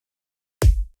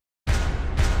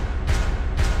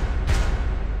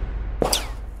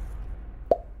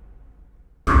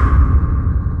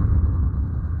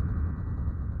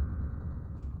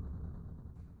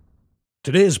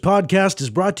Today's podcast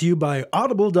is brought to you by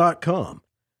Audible.com.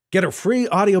 Get a free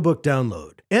audiobook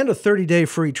download and a 30-day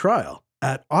free trial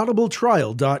at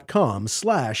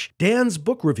audibletrial.com/Dan's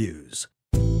Book Reviews.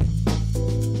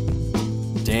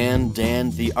 Dan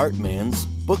the Art Man's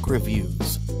Book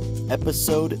Reviews,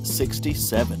 Episode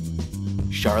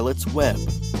 67, Charlotte's Web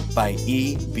by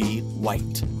E.B.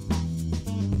 White.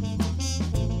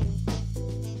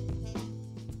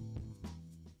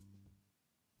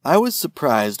 I was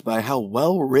surprised by how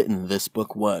well written this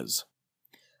book was.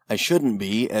 I shouldn't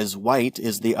be, as White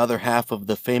is the other half of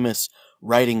the famous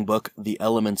writing book The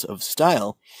Elements of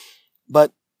Style,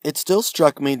 but it still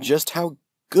struck me just how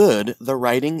good the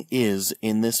writing is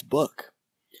in this book.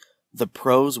 The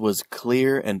prose was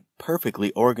clear and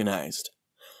perfectly organized.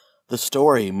 The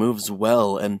story moves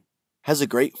well and has a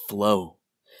great flow,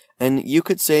 and you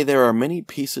could say there are many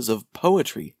pieces of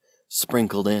poetry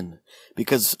sprinkled in,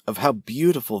 because of how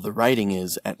beautiful the writing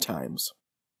is at times.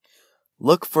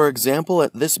 Look, for example,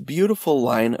 at this beautiful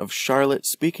line of Charlotte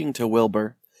speaking to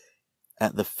Wilbur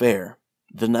at the fair,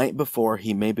 the night before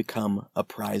he may become a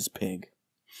prize pig.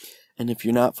 And if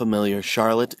you're not familiar,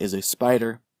 Charlotte is a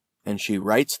spider, and she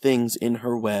writes things in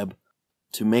her web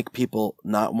to make people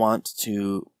not want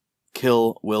to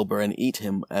kill Wilbur and eat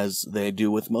him as they do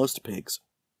with most pigs,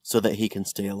 so that he can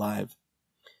stay alive.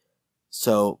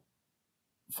 So,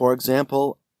 for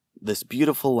example, this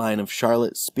beautiful line of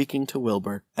Charlotte speaking to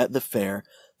Wilbur at the fair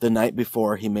the night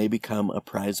before he may become a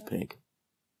prize pig.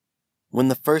 When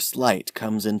the first light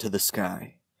comes into the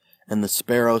sky, and the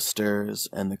sparrow stirs,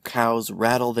 and the cows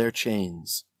rattle their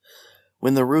chains,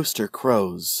 when the rooster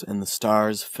crows and the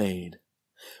stars fade,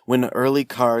 when early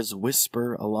cars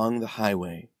whisper along the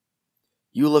highway,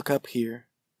 you look up here,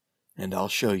 and I'll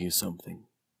show you something.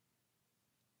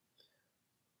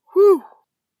 Whew!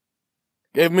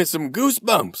 Gave me some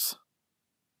goosebumps.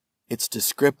 It's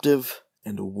descriptive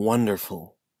and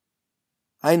wonderful.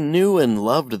 I knew and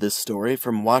loved this story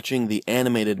from watching the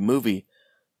animated movie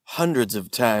hundreds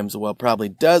of times, well, probably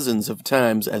dozens of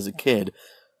times as a kid,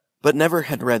 but never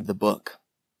had read the book.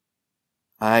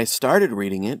 I started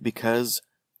reading it because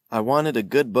I wanted a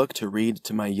good book to read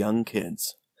to my young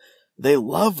kids. They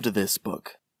loved this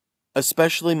book,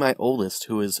 especially my oldest,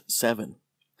 who is 7.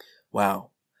 Wow.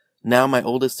 Now my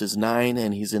oldest is 9,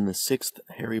 and he's in the 6th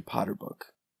Harry Potter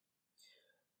book.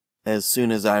 As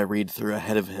soon as I read through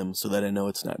ahead of him so that I know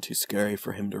it's not too scary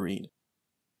for him to read.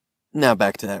 Now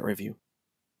back to that review.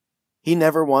 He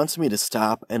never wants me to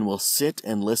stop and will sit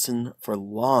and listen for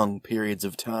long periods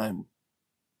of time.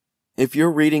 If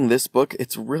you're reading this book,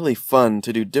 it's really fun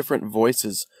to do different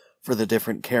voices for the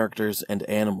different characters and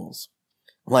animals,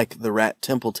 like the rat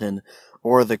Templeton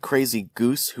or the crazy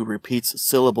goose who repeats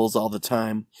syllables all the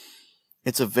time.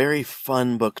 It's a very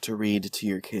fun book to read to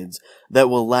your kids that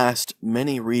will last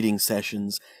many reading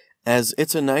sessions, as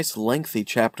it's a nice lengthy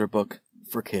chapter book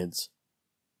for kids.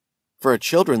 For a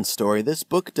children's story, this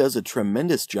book does a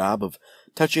tremendous job of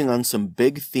touching on some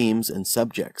big themes and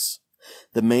subjects.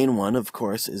 The main one, of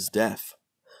course, is death.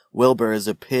 Wilbur is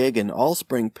a pig, and all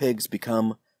spring pigs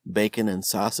become bacon and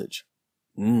sausage.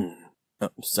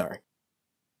 Sorry.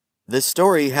 This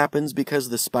story happens because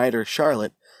the spider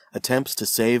Charlotte attempts to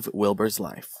save Wilbur's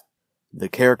life. The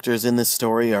characters in this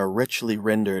story are richly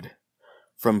rendered.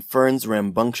 From Fern's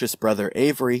rambunctious brother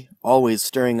Avery, always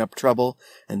stirring up trouble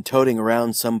and toting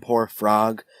around some poor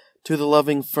frog, to the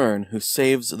loving Fern who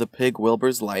saves the pig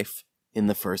Wilbur's life in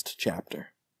the first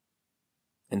chapter.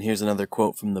 And here's another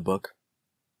quote from the book.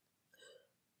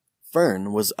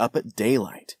 Fern was up at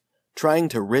daylight, trying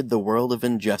to rid the world of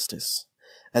injustice.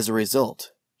 As a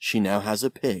result, she now has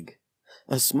a pig.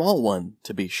 A small one,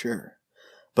 to be sure,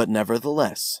 but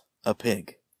nevertheless, a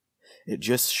pig. It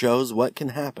just shows what can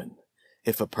happen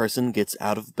if a person gets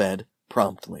out of bed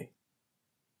promptly.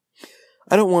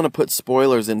 I don't want to put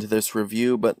spoilers into this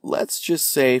review, but let's just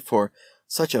say for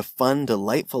such a fun,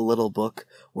 delightful little book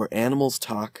where animals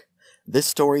talk, this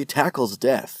story tackles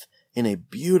death in a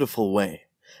beautiful way,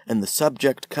 and the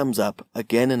subject comes up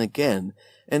again and again,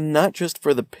 and not just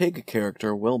for the pig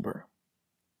character Wilbur.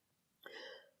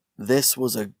 This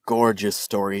was a gorgeous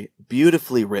story,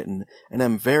 beautifully written, and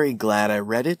I'm very glad I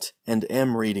read it and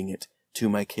am reading it to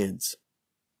my kids.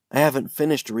 I haven't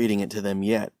finished reading it to them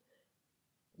yet,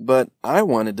 but I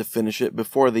wanted to finish it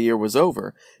before the year was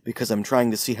over because I'm trying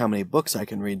to see how many books I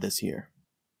can read this year.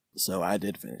 So I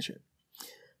did finish it.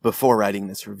 Before writing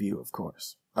this review, of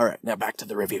course. Alright, now back to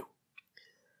the review.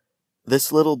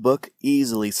 This little book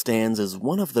easily stands as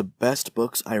one of the best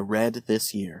books I read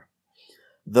this year.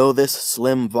 Though this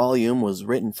slim volume was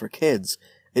written for kids,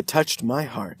 it touched my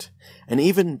heart, and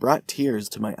even brought tears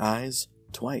to my eyes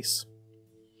twice.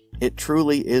 It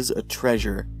truly is a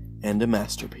treasure and a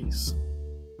masterpiece.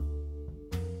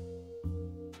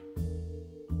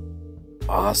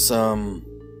 Awesome.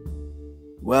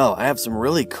 Well, I have some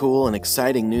really cool and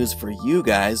exciting news for you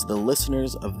guys, the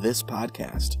listeners of this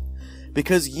podcast,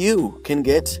 because you can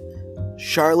get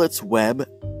Charlotte's Web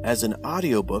as an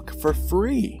audiobook for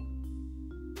free.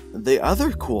 The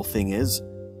other cool thing is,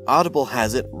 Audible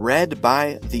has it read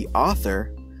by the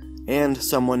author and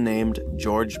someone named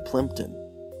George Plimpton.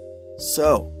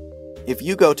 So, if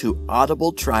you go to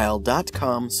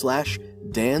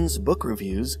audibletrial.com/Dan's Book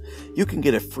Reviews, you can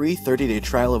get a free 30-day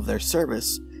trial of their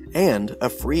service and a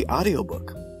free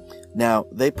audiobook. Now,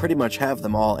 they pretty much have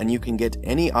them all, and you can get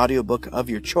any audiobook of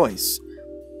your choice.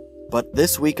 But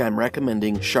this week I'm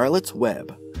recommending Charlotte's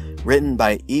Web, written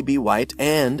by E.B. White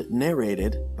and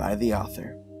narrated by the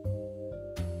author.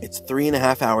 It's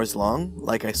 3.5 hours long.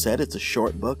 Like I said, it's a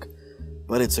short book,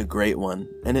 but it's a great one.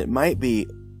 And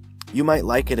you might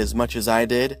like it as much as I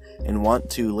did and want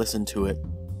to listen to it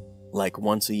like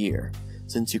once a year,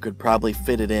 since you could probably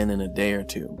fit it in a day or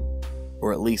two,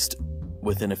 or at least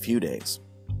within a few days.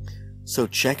 So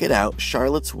check it out,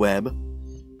 Charlotte's Web.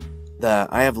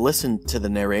 I have listened to the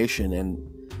narration, and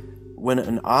when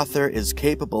an author is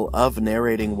capable of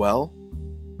narrating well,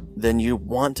 then you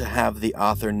want to have the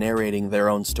author narrating their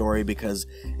own story because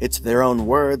it's their own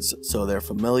words, so they're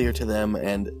familiar to them,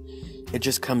 and it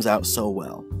just comes out so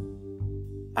well.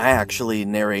 I actually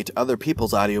narrate other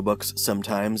people's audiobooks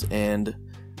sometimes, and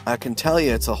I can tell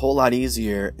you it's a whole lot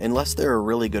easier. Unless they're a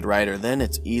really good writer, then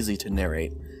it's easy to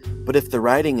narrate. But if the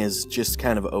writing is just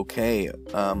kind of okay,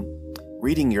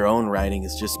 reading your own writing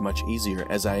is just much easier,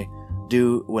 as I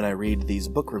do when I read these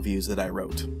book reviews that I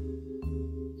wrote.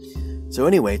 So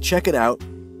anyway, check it out,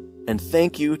 and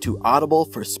thank you to Audible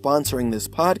for sponsoring this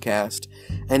podcast.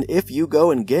 And if you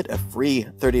go and get a free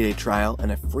 30-day trial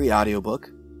and a free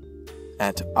audiobook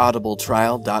at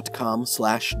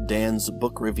audibletrial.com/Dan's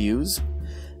Book Reviews,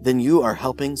 then you are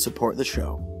helping support the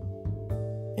show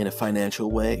in a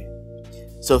financial way.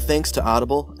 So thanks to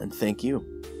Audible, and thank you.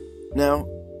 Now,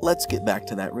 let's get back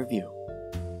to that review.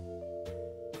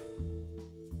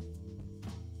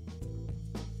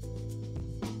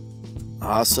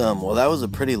 Awesome. Well, that was a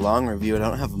pretty long review. I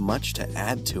don't have much to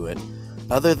add to it,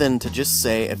 other than to just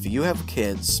say if you have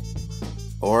kids,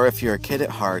 or if you're a kid at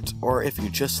heart, or if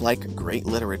you just like great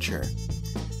literature,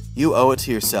 you owe it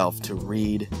to yourself to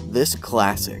read this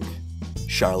classic,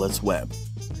 Charlotte's Web.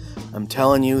 I'm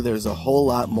telling you, there's a whole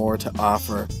lot more to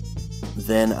offer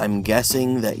than I'm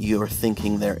guessing that you're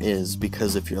thinking there is,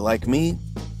 because if you're like me,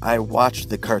 I watched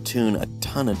the cartoon a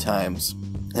ton of times,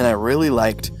 and I really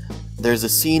liked. There's a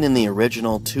scene in the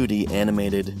original 2D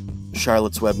animated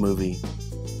Charlotte's Web movie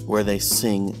where they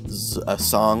sing a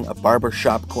song, a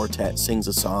barbershop quartet sings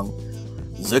a song,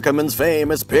 Zuckerman's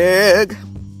Famous Pig,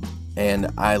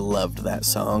 and I loved that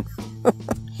song.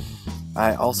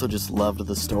 I also just loved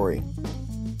the story.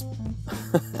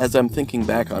 As I'm thinking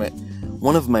back on it,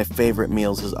 one of my favorite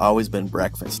meals has always been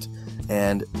breakfast,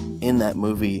 and in that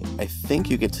movie, I think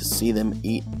you get to see them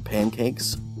eat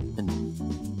pancakes, and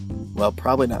well,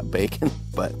 probably not bacon,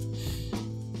 but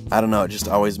I don't know, it just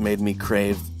always made me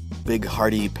crave big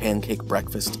hearty pancake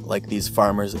breakfast like these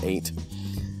farmers ate.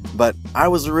 But I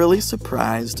was really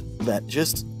surprised that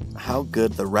just how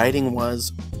good the writing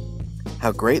was,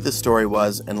 how great the story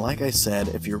was, and like I said,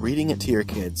 if you're reading it to your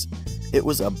kids, it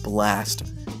was a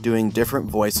blast doing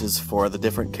different voices for the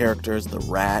different characters. The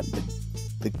rat,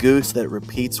 the goose that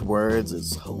repeats words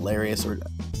is hilarious, or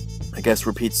I guess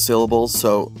repeats syllables,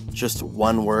 so just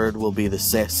one word will be the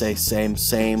say,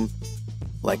 same,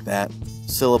 like that,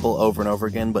 syllable over and over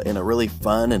again, but in a really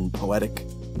fun and poetic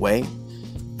way.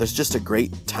 There's just a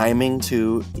great timing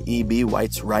to E.B.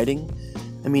 White's writing.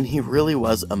 I mean, he really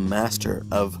was a master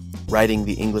of writing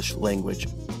the English language,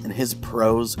 and his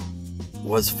prose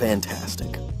was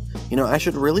fantastic. You know, I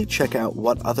should really check out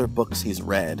what other books he's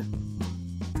read,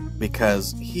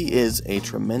 because he is a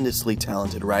tremendously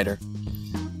talented writer.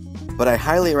 But I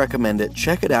highly recommend it.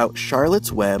 Check it out,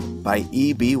 Charlotte's Web by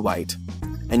E.B. White,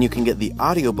 and you can get the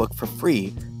audiobook for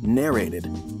free, narrated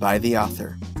by the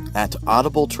author, at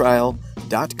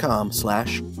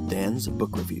audibletrial.com/Dan's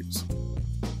Book Reviews.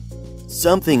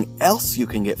 Something else you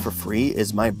can get for free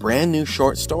is my brand new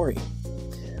short story.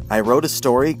 I wrote a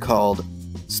story called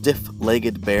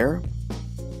Stiff-Legged Bear,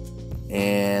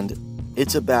 and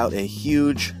it's about a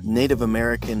huge Native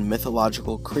American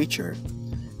mythological creature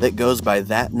that goes by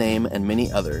that name and many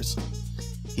others.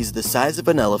 He's the size of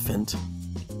an elephant,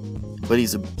 but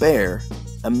he's a bear,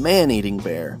 a man-eating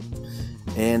bear,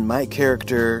 and my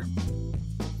character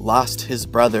lost his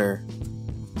brother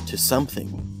to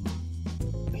something.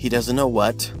 He doesn't know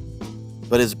what,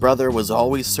 But his brother was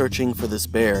always searching for this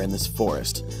bear in this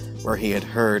forest, where he had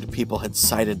heard people had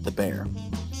sighted the bear.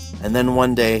 And then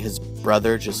one day his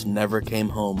brother just never came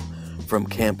home from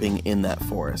camping in that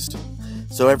forest.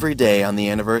 So every day on the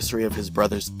anniversary of his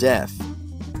brother's death,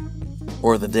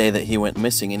 or the day that he went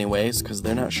missing anyways, because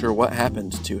they're not sure what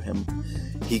happened to him,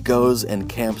 he goes and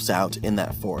camps out in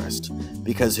that forest,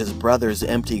 because his brother's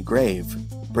empty grave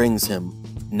brings him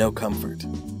no comfort.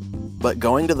 But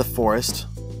going to the forest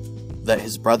that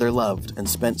his brother loved and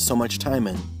spent so much time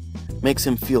in makes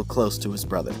him feel close to his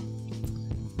brother.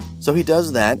 So he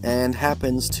does that and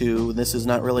happens to, this is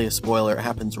not really a spoiler, it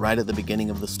happens right at the beginning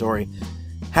of the story,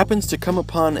 happens to come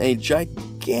upon a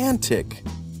gigantic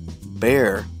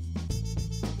bear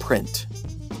print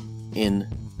in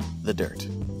the dirt.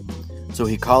 So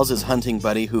he calls his hunting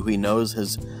buddy, who he knows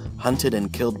has hunted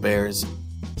and killed bears,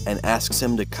 and asks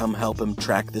him to come help him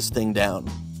track this thing down.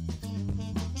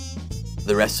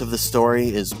 The rest of the story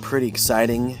is pretty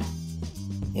exciting,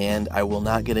 and I will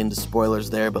not get into spoilers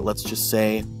there, but let's just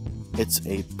say it's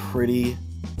a pretty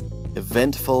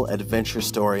eventful adventure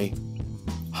story,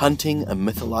 hunting a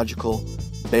mythological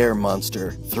bear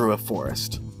monster through a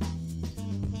forest.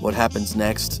 What happens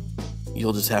next,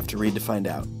 you'll just have to read to find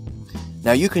out.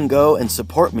 Now you can go and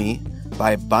support me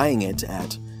by buying it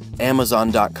at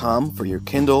Amazon.com for your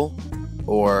Kindle,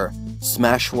 or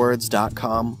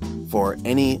Smashwords.com for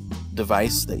any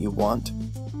device that you want.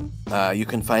 You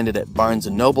can find it at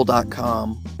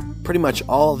BarnesandNoble.com, pretty much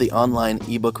all the online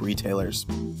ebook retailers,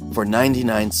 for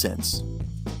 99 cents.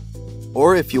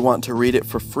 Or if you want to read it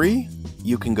for free,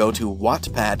 you can go to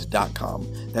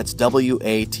Wattpad.com. That's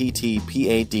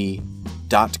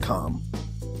WATTPAD.com.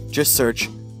 Just search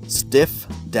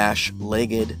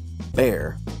Stiff-Legged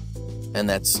Bear, and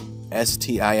that's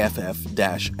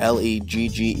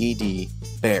STIFF-LEGGED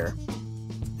Bear.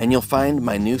 And you'll find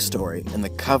my new story, and the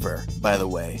cover, by the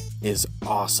way, is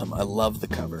awesome. I love the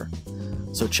cover.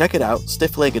 So check it out,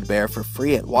 Stiff-Legged Bear, for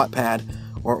free at Wattpad,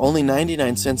 or only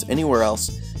 99 cents anywhere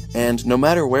else. And no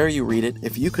matter where you read it,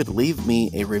 if you could leave me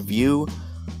a review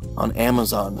on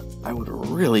Amazon, I would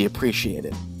really appreciate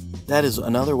it. That is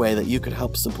another way that you could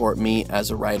help support me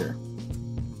as a writer.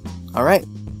 Alright,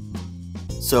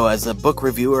 so as a book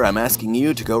reviewer, I'm asking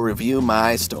you to go review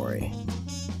my story.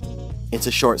 It's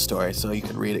a short story, so you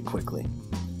can read it quickly.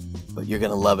 But you're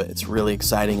going to love it. It's really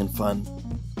exciting and fun.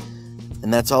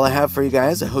 And that's all I have for you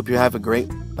guys. I hope you have a great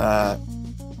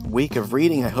week of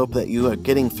reading. I hope that you are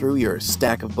getting through your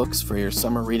stack of books for your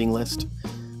summer reading list.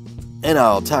 And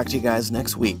I'll talk to you guys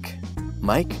next week.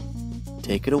 Mike,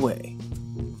 take it away.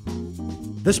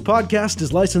 This podcast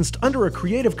is licensed under a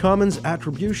Creative Commons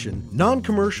Attribution,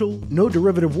 non-commercial, no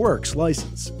derivative works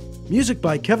license. Music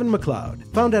by Kevin MacLeod,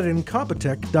 found at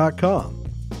Incompetech.com.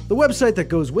 The website that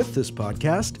goes with this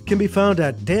podcast can be found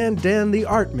at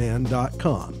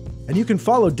dantheartman.com. And you can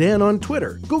follow Dan on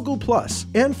Twitter, Google+,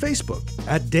 and Facebook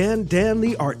at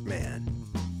DanTheArtman.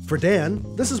 For Dan,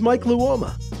 this is Mike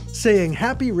Luoma, saying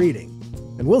happy reading,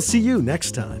 and we'll see you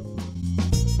next time.